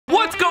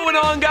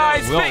going on,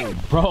 guys? Whoa,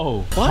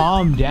 bro,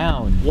 calm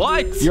down.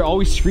 What? You're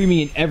always screaming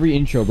in every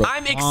intro, bro.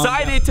 I'm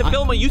excited to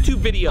film a YouTube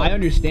video. I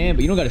understand,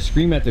 but you don't gotta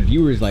scream at the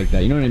viewers like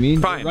that. You know what I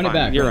mean? Fine, Run it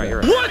back. You're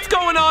right. What's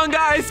going on,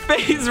 guys?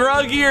 FaZe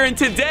Rug here, and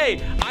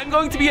today I'm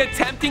going to be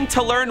attempting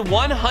to learn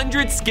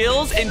 100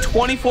 skills in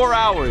 24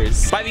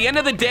 hours. By the end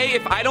of the day,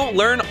 if I don't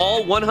learn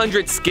all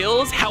 100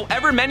 skills,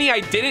 however many I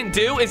didn't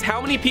do is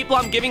how many people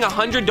I'm giving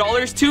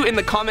 $100 to in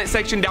the comment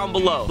section down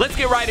below. Let's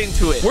get right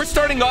into it. We're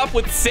starting off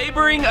with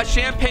sabering a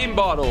champagne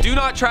bottle. Do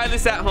not try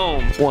this at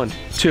home. 1,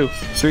 2,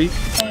 3.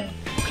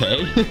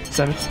 Okay.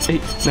 7,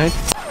 8, 9.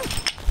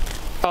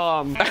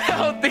 I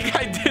don't think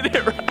I did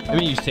it right. I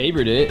mean, you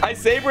sabered it. I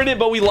sabered it,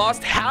 but we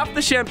lost half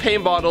the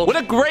champagne bottle. What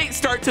a great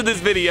start to this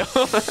video.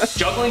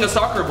 Juggling a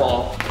soccer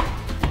ball.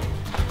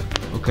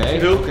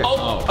 Okay. Okay.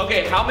 Oh,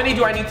 okay. How many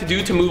do I need to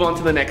do to move on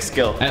to the next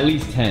skill? At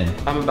least 10.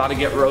 I'm about to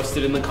get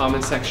roasted in the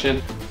comment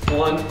section.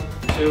 1,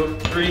 2,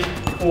 3,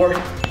 4,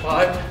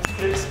 5,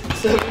 6,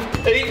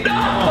 7, 8.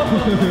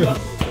 No!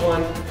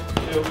 1,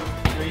 2,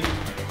 3,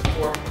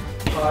 4,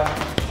 5,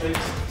 6,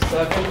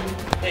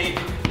 7, 8,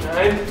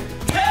 9,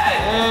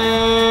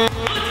 10!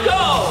 Let's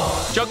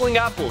go! Juggling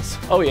apples.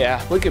 Oh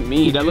yeah, look at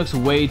me. Dude, that looks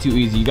way too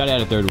easy. You gotta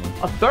add a third one.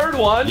 A third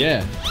one?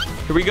 Yeah.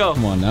 Here we go.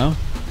 Come on now.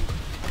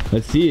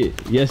 Let's see it.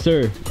 Yes,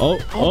 sir. Oh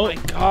my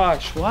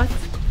gosh, what?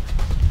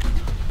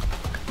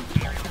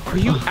 Are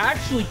you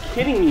actually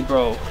kidding me,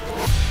 bro?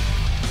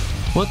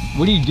 What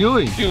are you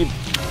doing? Dude,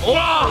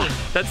 wow!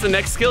 That's the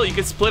next skill. You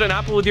can split an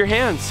apple with your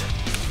hands.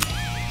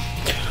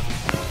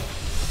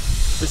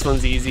 This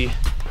one's easy.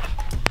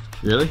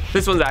 Really?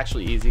 This one's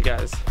actually easy,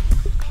 guys.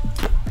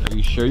 Are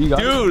you sure you got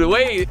it? Dude,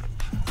 wait.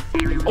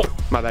 Oh,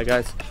 my bad,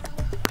 guys.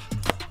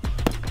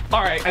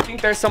 All right, I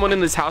think there's someone in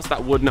this house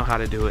that would know how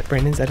to do it.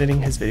 Brandon's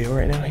editing his video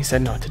right now. He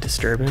said not to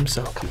disturb him,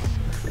 so come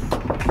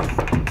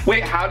on.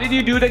 Wait, how did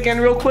you do it again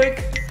real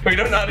quick? We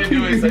don't know how to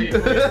do it, so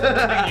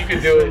I think you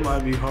could do it. It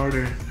might be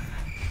harder.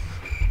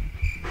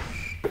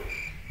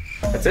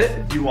 That's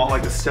it? Do you want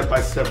like a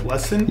step-by-step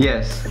lesson?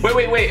 Yes.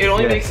 Wait. It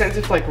only makes sense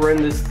if like we're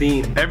in this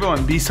theme.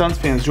 Everyone, be Suns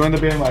fans. Join the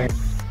bandwagon.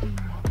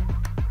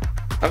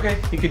 Okay,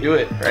 you can do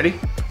it. Ready?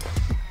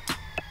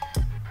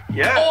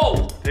 Yeah.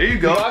 Oh! There you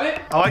go. You got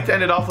it? I like to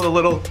end it off with a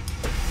little.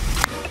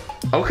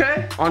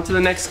 Okay, on to the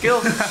next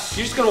skill. You're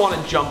just gonna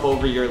wanna jump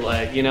over your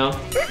leg, you know?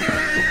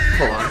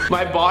 Hold on.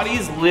 My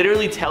body's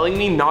literally telling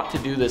me not to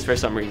do this for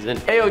some reason.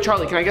 Hey, yo,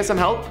 Charlie, can I get some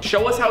help?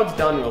 Show us how it's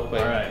done real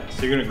quick. All right,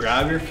 so you're gonna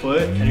grab your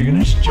foot and you're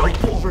gonna just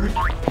jump over.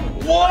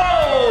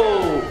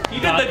 Whoa! He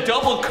did the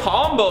double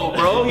combo,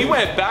 bro. He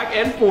went back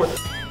and forth.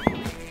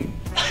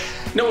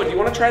 Noah, do you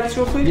wanna try this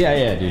real quick?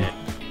 Yeah, dude.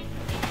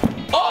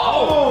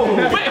 Oh!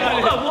 Wait,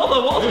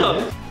 hold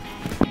up.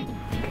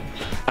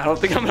 I don't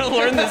think I'm gonna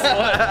learn this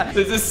one.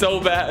 This is so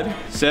bad.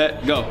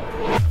 Set, go.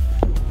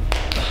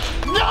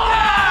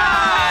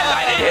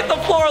 I didn't hit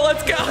the floor,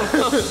 let's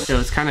go. Yo,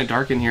 it's kind of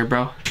dark in here,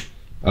 bro.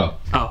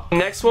 Oh.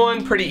 Next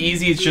one, pretty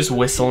easy, it's just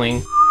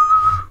whistling.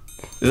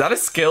 Is that a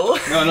skill?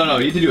 No,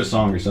 you need to do a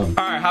song or something.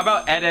 All right, how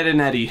about Ed, Ed,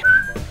 and Eddie?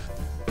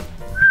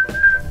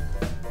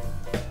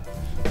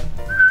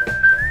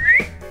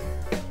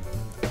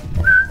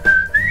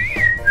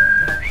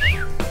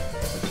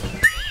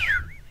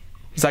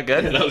 Is that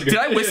good? Yeah, that was good. Did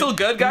I whistle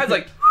good, guys?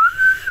 Like.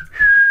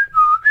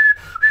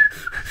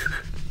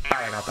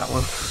 Alright, I got that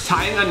one.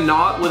 Tying a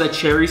knot with a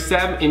cherry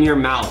stem in your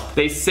mouth.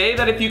 They say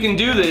that if you can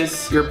do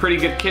this, you're a pretty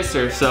good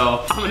kisser,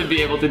 so I'm gonna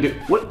be able to do.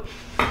 What?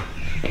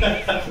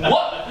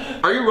 What?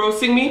 Are you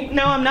roasting me?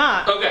 No, I'm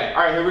not. Okay,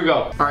 alright, here we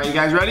go. Alright, you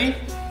guys ready?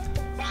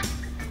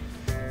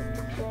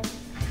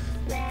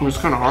 Oh, it's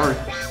kind of hard.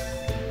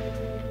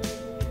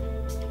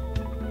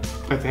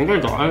 I think I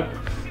got it.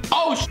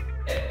 Oh,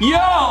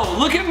 yo,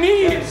 look at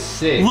me. That's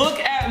sick. Look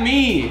at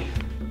me.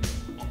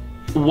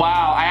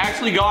 Wow, I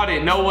actually got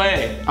it. No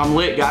way. I'm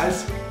lit,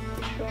 guys.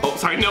 Oh,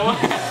 sorry, Noah.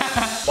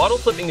 Bottle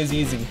flipping is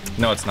easy.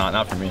 No, it's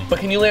not for me. But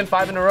can you land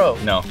 5 in a row?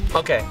 No.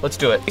 Okay, let's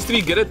do it. I used to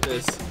be good at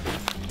this.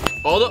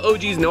 All the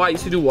OGs know I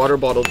used to do water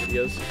bottle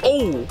videos.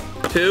 Oh,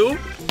 2,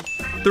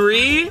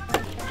 3,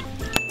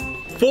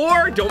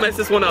 4. Don't mess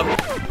this one up.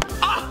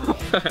 Ah!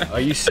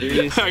 Are you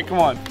serious? All right, come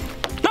on.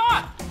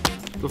 Ah!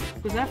 What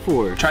was that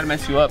for? Try to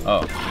mess you up.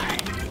 Oh.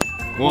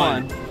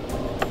 1,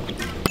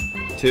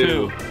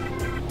 2,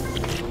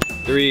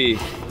 3,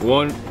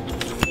 1,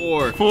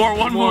 4. 4,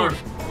 one more.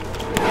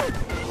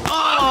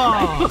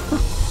 Oh!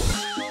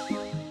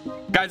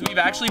 Guys, we've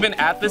actually been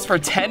at this for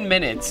 10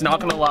 minutes, not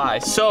gonna lie.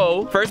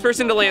 So, first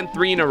person to land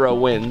 3 in a row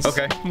wins.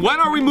 Okay. When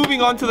are we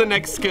moving on to the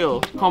next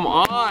skill? Come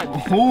on.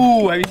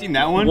 Ooh, have you seen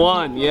that one?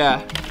 1,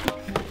 yeah.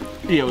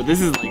 Yo, this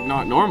is like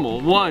not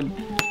normal. 1,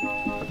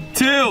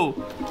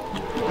 2.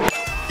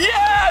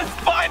 Yes!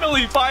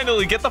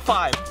 Finally, get the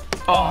 5.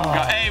 Oh,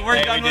 God. Hey, we're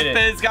done with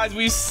this, guys.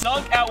 We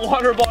suck at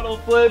water bottle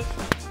flips.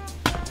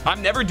 I'm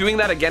never doing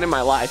that again in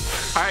my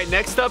life. All right,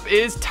 next up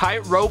is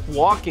tightrope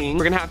walking.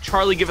 We're gonna have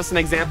Charlie give us an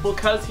example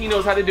because he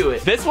knows how to do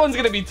it. This one's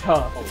gonna be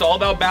tough. It's all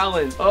about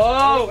balance.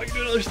 Oh, I can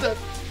do another step.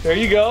 there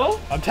you go.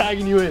 I'm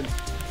tagging you in.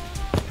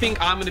 I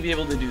think I'm gonna be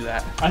able to do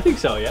that. I think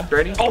so, yeah.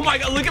 Ready? Oh my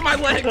God, look at my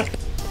leg.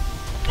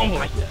 Oh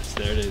my. Yes,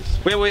 there it is.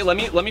 Wait,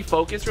 let me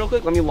focus real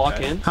quick. Let me lock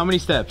in. How many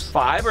steps?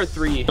 5 or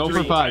 3? Go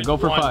for 5. Go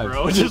for One, 5.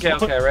 bro. Just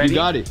Okay, ready? You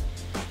got it.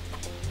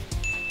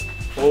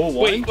 Oh,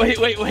 one. Wait.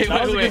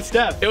 That was a good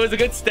step. It was a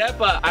good step,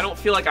 but I don't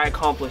feel like I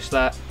accomplished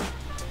that.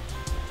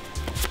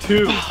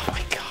 2. Oh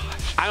my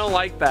gosh. I don't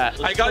like that.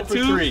 I got go for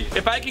 2. 3.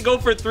 If I could go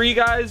for 3,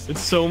 guys.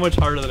 It's so much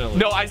harder than it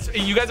looks. No,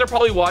 you guys are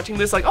probably watching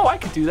this like, oh, I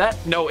could do that.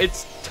 No,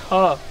 it's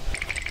tough.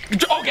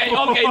 Okay,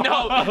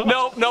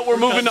 no, we're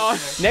moving on.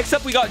 Next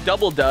up, we got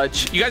Double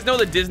Dutch. You guys know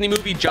the Disney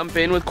movie Jump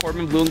In with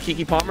Corbin Blue and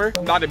Keke Palmer?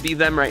 I'm about to be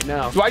them right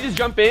now. Do I just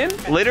jump in?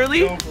 Literally?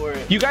 Go for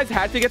it. You guys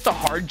had to get the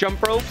hard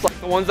jump ropes, like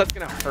the ones that's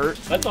gonna hurt.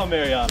 That's on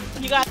Mariana.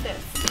 You got this.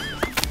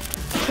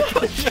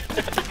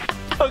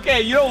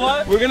 Okay, you know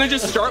what? We're gonna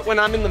just start when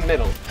I'm in the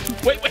middle.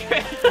 Wait.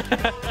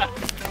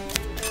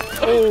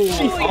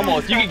 Oh,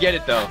 almost. You can get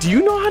it though. Do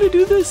you know how to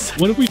do this?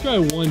 What if we try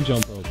one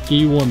jump rope? Get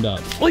you warmed up.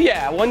 Well,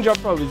 yeah, one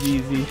jump rope is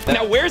easy.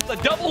 Now, where's the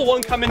double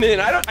one coming in?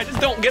 I just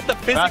don't get the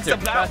physics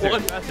of that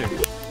one.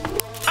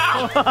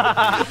 Ow!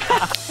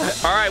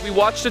 All right, we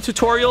watched the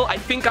tutorial. I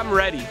think I'm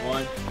ready.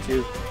 1,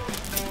 2.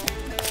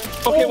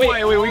 Okay,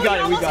 wait, we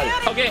got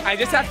it. Okay, I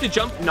just have to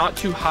jump not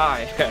too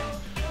high. Okay.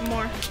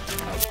 More.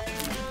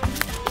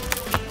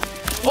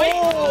 Wait,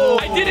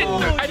 I did it.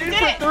 I did it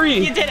for 3.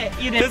 You did it.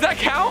 You did Does it. that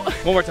count?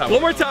 One more time.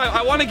 One more time.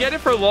 I want to get it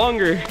for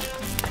longer.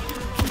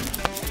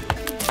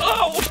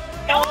 Oh!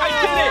 I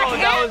Your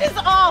hand is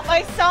off.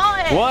 I saw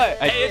it. What?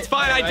 Hey, it's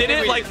fine. I did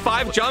it like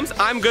 5 jumps.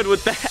 I'm good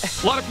with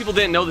that. A lot of people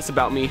didn't know this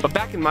about me, but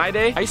back in my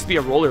day, I used to be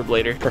a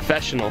rollerblader.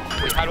 Professional.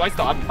 Wait, how do I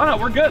stop? Oh no,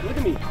 we're good. Look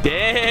at me.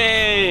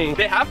 Dang.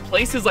 They have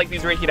places like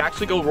these where you could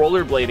actually go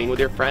rollerblading with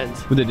your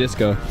friends. With a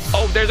disco.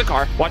 Oh, there's a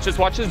car. Watch this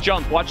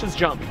jump. Watch this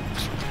jump.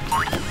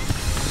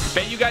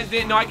 Bet you guys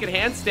didn't know I could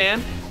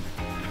handstand.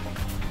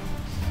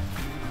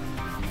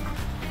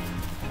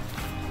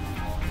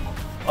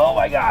 Oh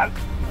my God.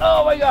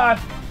 Oh my God.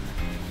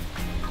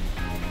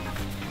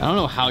 I don't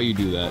know how you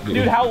do that, dude.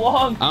 Dude, how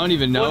long? I don't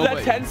even know. Was that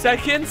but 10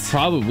 seconds?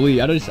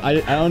 Probably. I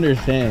don't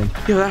understand.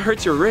 Yo, that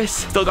hurts your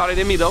wrist. Still got it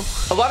in me though.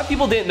 A lot of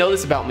people didn't know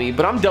this about me,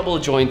 but I'm double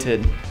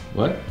jointed.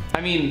 What?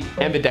 I mean,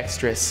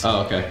 ambidextrous.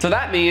 Oh, okay. So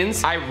that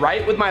means I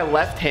write with my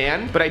left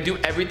hand, but I do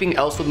everything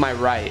else with my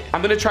right.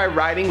 I'm gonna try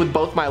writing with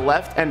both my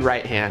left and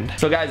right hand.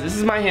 So guys, this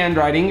is my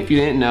handwriting, if you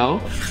didn't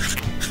know.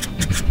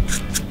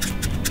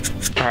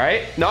 All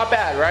right, not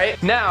bad,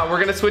 right? Now we're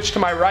gonna switch to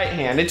my right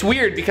hand. It's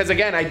weird because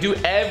again, I do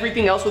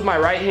everything else with my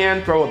right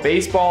hand, throw a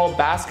baseball,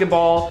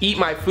 basketball, eat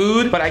my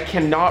food, but I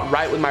cannot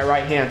write with my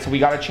right hand, so we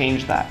gotta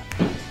change that.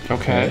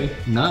 Okay.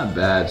 Not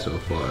bad so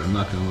far, I'm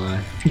not gonna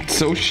lie. It's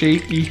so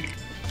shaky.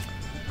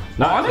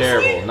 Not Honestly,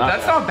 terrible.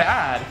 That's not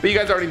bad. But you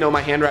guys already know my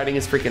handwriting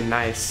is freaking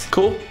nice.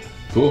 Cool?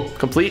 Cool.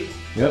 Complete?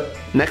 Yep.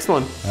 Next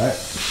one. All right.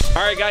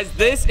 All right, guys,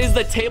 this is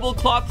the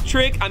tablecloth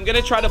trick. I'm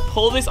gonna try to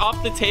pull this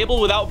off the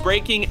table without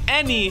breaking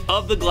any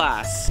of the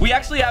glass. We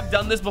actually have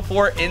done this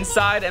before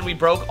inside and we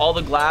broke all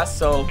the glass,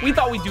 so we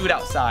thought we'd do it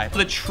outside.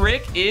 The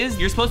trick is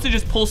you're supposed to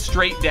just pull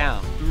straight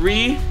down.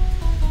 3,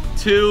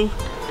 2,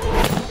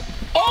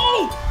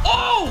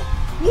 oh!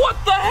 What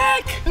the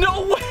heck?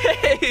 No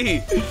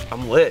way!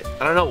 I'm lit.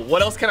 I don't know.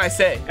 What else can I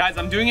say? Guys,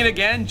 I'm doing it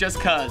again just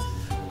cuz.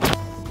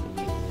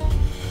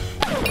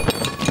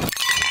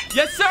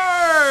 Yes,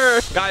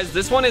 sir! Guys,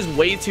 this one is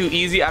way too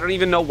easy. I don't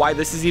even know why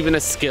this is even a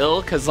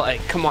skill, because,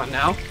 like, come on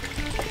now.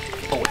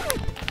 Oh.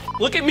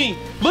 Look at me.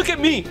 Look at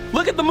me.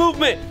 Look at the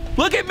movement.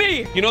 Look at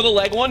me. You know the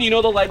leg one? You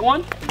know the leg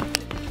one?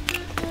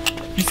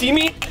 You see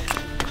me?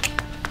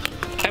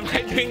 Am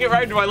I doing it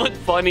right? Do I look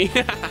funny?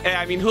 Hey,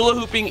 I mean, hula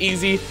hooping,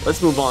 easy.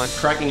 Let's move on.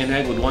 Cracking an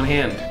egg with one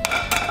hand.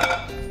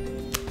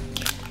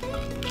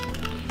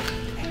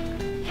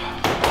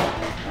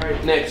 All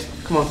right, next.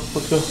 Come on,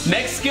 let's go.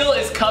 Next skill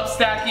is cup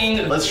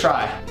stacking. Let's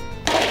try.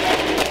 Okay,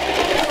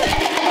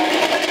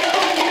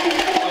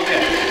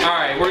 all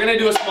right, we're gonna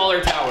do a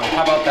smaller tower.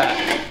 How about that?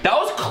 That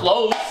was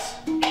close.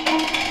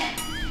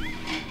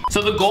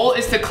 So the goal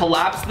is to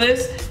collapse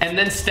this and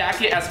then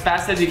stack it as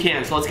fast as you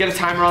can. So let's get a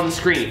timer on the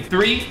screen.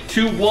 3,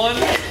 2, 1.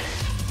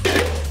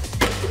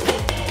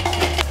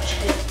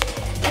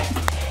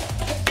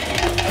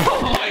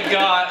 Oh my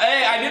God.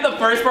 Hey, I did the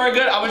first part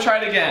good. I'm gonna try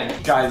it again.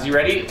 Guys, you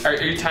ready? Are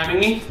you timing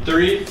me?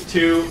 3,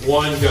 2,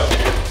 1, go.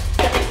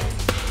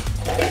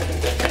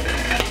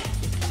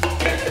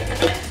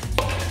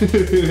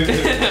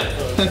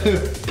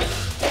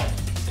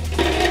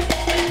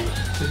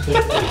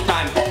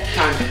 Time.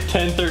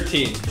 10,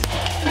 13.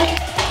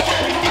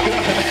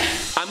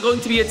 I'm going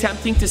to be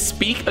attempting to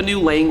speak a new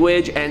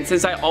language, and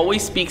since I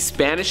always speak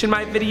Spanish in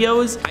my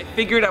videos, I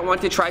figured I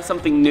want to try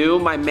something new.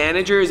 My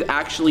manager is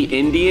actually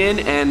Indian,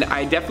 and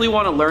I definitely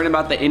want to learn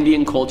about the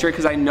Indian culture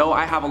because I know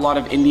I have a lot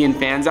of Indian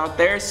fans out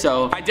there,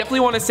 so I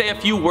definitely want to say a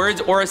few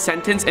words or a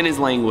sentence in his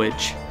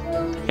language.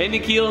 Hey,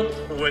 Nikhil.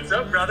 What's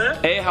up, brother?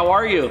 Hey, how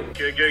are you?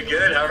 Good, good,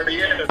 good. How are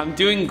you? I'm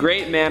doing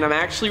great, man. I'm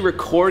actually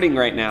recording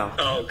right now.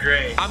 Oh,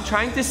 great. I'm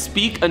trying to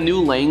speak a new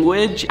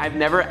language. I've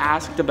never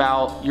asked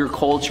about your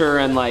culture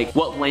and like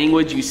what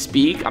language you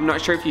speak. I'm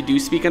not sure if you do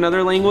speak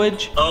another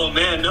language. Oh,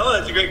 man. No,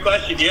 that's a great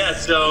question. Yeah,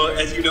 so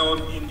as you know,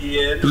 I'm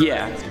Indian.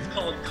 Yeah. It's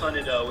called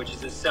Kannada, which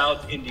is a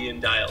South Indian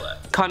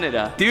dialect.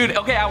 Kannada. Dude,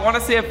 okay, I want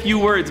to say a few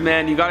words,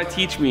 man. You gotta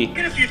teach me. I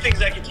got a few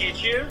things I can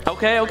teach you.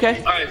 Okay, okay.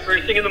 All right,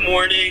 first thing in the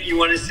morning, you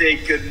want to say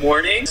good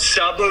morning.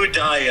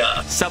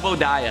 Sabodaya.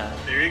 Sabodaya.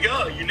 There you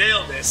go. You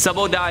nailed it.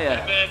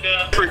 Sabodaya.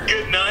 And for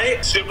good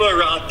night, Suba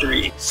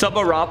Ratri.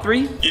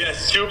 Sabaratri?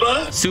 Yes,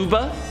 Suba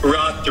Suba?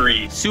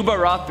 Ratri.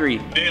 Subaratri.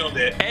 Nailed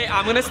it. Hey,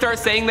 I'm gonna start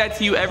saying that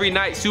to you every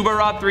night.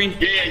 Subaratri.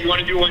 Yeah, you want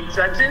to do one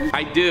sentence?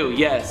 I do,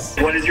 yes.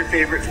 What is your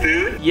favorite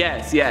food?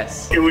 Yes,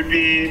 yes. It would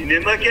be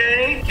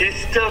Nimage,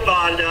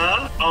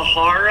 Istavada,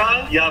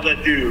 Ahara,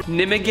 Yavadu.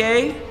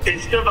 Nimage,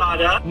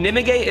 Istavada,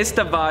 Nimage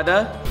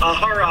Istavada,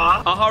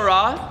 Ahara,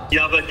 Ahara,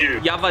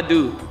 Yavadu.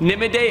 Yavadu.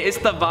 Nimage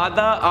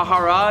Istavada,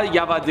 Ahara,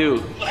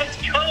 Yavadu. Let's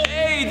go.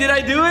 Hey, did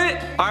I do it?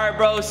 All right,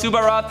 bro,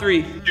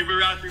 Subaratri.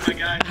 Subaratri, my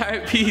guy. All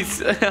right,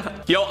 peace.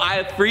 Yo,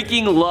 I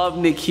freaking love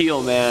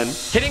Nikhil, man.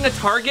 Hitting a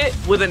target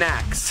with an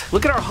axe.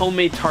 Look at our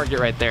homemade target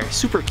right there.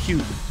 Super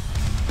cute.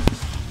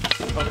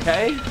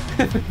 Okay.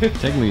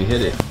 Technically, you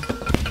hit it.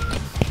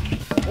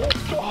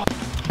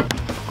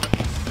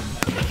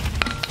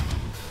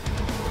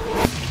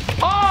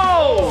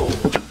 Oh!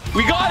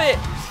 We got it!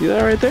 See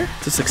that right there?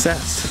 It's a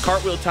success.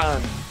 Cartwheel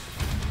time.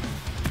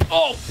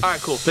 Oh! Alright,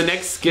 cool. The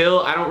next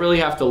skill, I don't really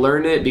have to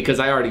learn it because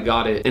I already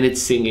got it, and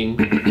it's singing.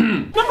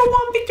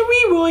 #1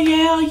 victory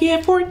royale,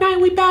 yeah,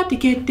 Fortnite, we about to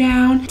get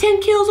down.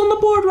 10 kills on the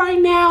board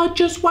right now,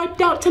 just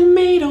wiped out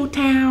Tomato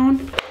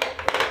Town.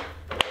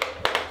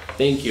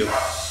 Thank you.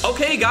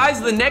 Okay,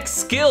 guys, the next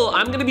skill,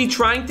 I'm gonna be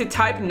trying to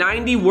type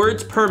 90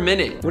 words per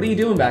minute. What are you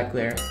doing back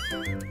there?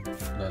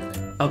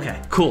 Nothing.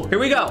 Okay, cool. Here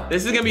we go.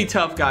 This is gonna be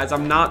tough, guys.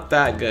 I'm not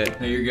that good.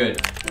 No, you're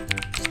good.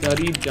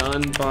 Study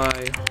done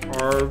by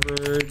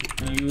Harvard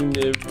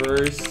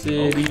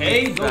University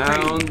Okay, go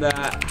found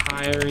that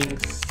hiring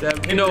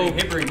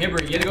Hit brain.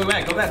 You gotta go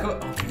back.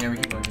 Okay, yeah, we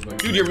keep going.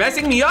 Dude, you're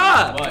messing me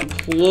up. What?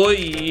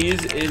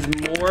 Employees is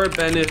more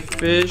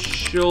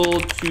beneficial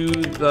to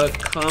the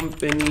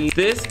company.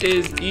 This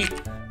is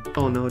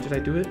oh no, did I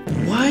do it?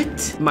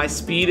 What? My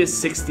speed is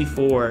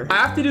 64. I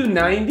have to do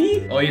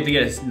 90? Oh, you have to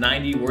get us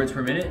 90 words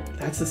per minute?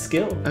 That's a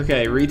skill.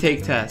 Okay,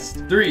 retake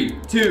test. 3,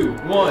 2,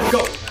 1,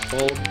 go!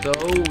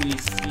 Although we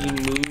see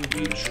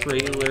movie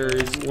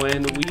trailers,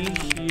 when we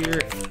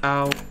hear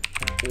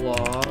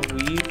outlaw,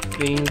 we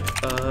think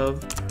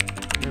of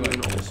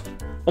criminals.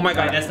 Oh my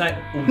god. That's not.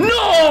 No!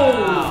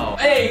 Wow.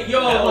 Hey,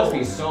 yo! That must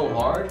be so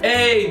hard.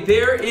 Hey,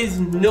 there is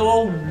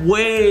no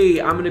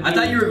way I'm gonna be. I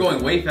thought you were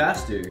going way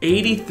faster.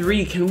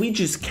 83. Can we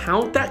just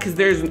count that? Cause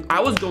I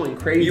was going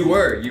crazy. You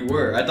were.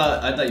 I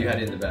thought you had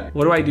it in the back.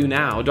 What do I do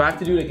now? Do I have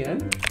to do it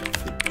again?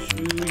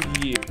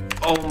 2 years.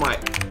 Oh my.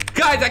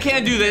 Guys, I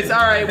can't do this.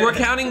 All right, we're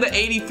counting the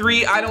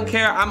 83. I don't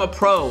care. I'm a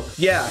pro.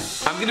 Yeah.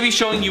 I'm gonna be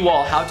showing you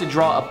all how to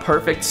draw a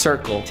perfect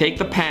circle. Take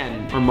the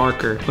pen or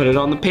marker, put it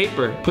on the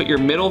paper. Put your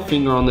middle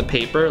finger on the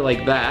paper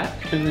like that.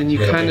 And then you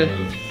kind of...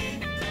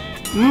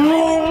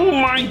 Oh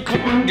my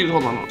God. Dude,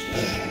 hold on.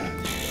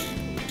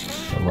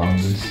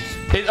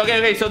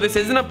 Okay, so this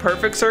isn't a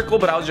perfect circle,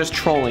 but I was just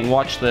trolling.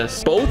 Watch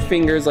this. Both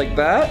fingers like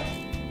that.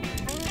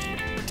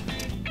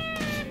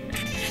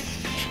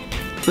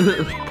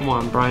 Come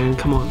on, Brian,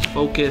 come on,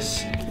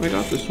 focus. I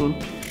got this one.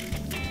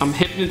 I'm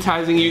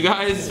hypnotizing you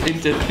guys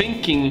into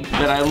thinking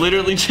that I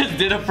literally just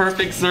did a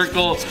perfect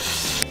circle.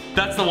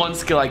 That's the one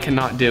skill I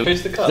cannot do.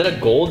 Here's the cup. Is that a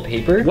gold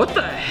paper? What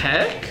the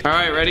heck? All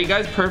right, ready,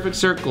 guys? Perfect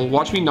circle.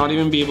 Watch me not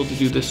even be able to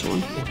do this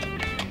one.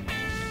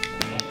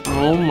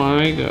 Oh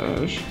my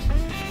gosh.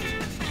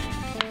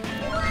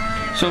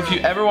 So if you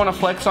ever want to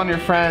flex on your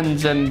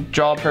friends and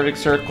draw a perfect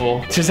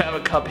circle, just have a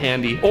cup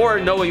handy. Or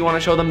Noah, you want to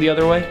show them the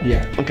other way?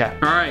 Yeah. Okay.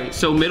 All right,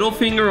 so middle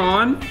finger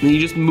on, and you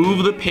just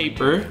move the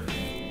paper.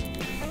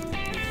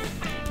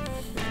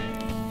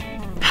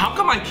 How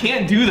come I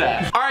can't do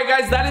that? All right,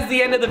 guys, that is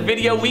the end of the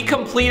video. We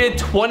completed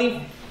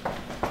 20...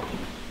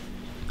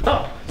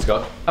 Oh. Let's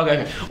go.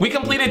 Okay, we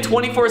completed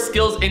 24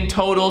 skills in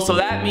total, so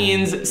that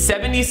means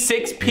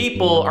 76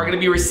 people are gonna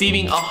be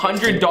receiving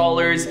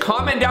 $100.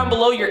 Comment down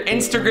below your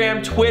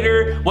Instagram,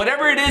 Twitter,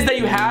 whatever it is that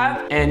you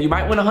have, and you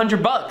might win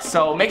 $100.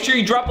 So make sure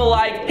you drop a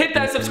like, hit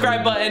that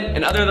subscribe button,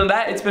 and other than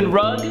that, it's been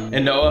Rug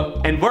And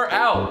Noah. and we're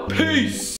out. Peace.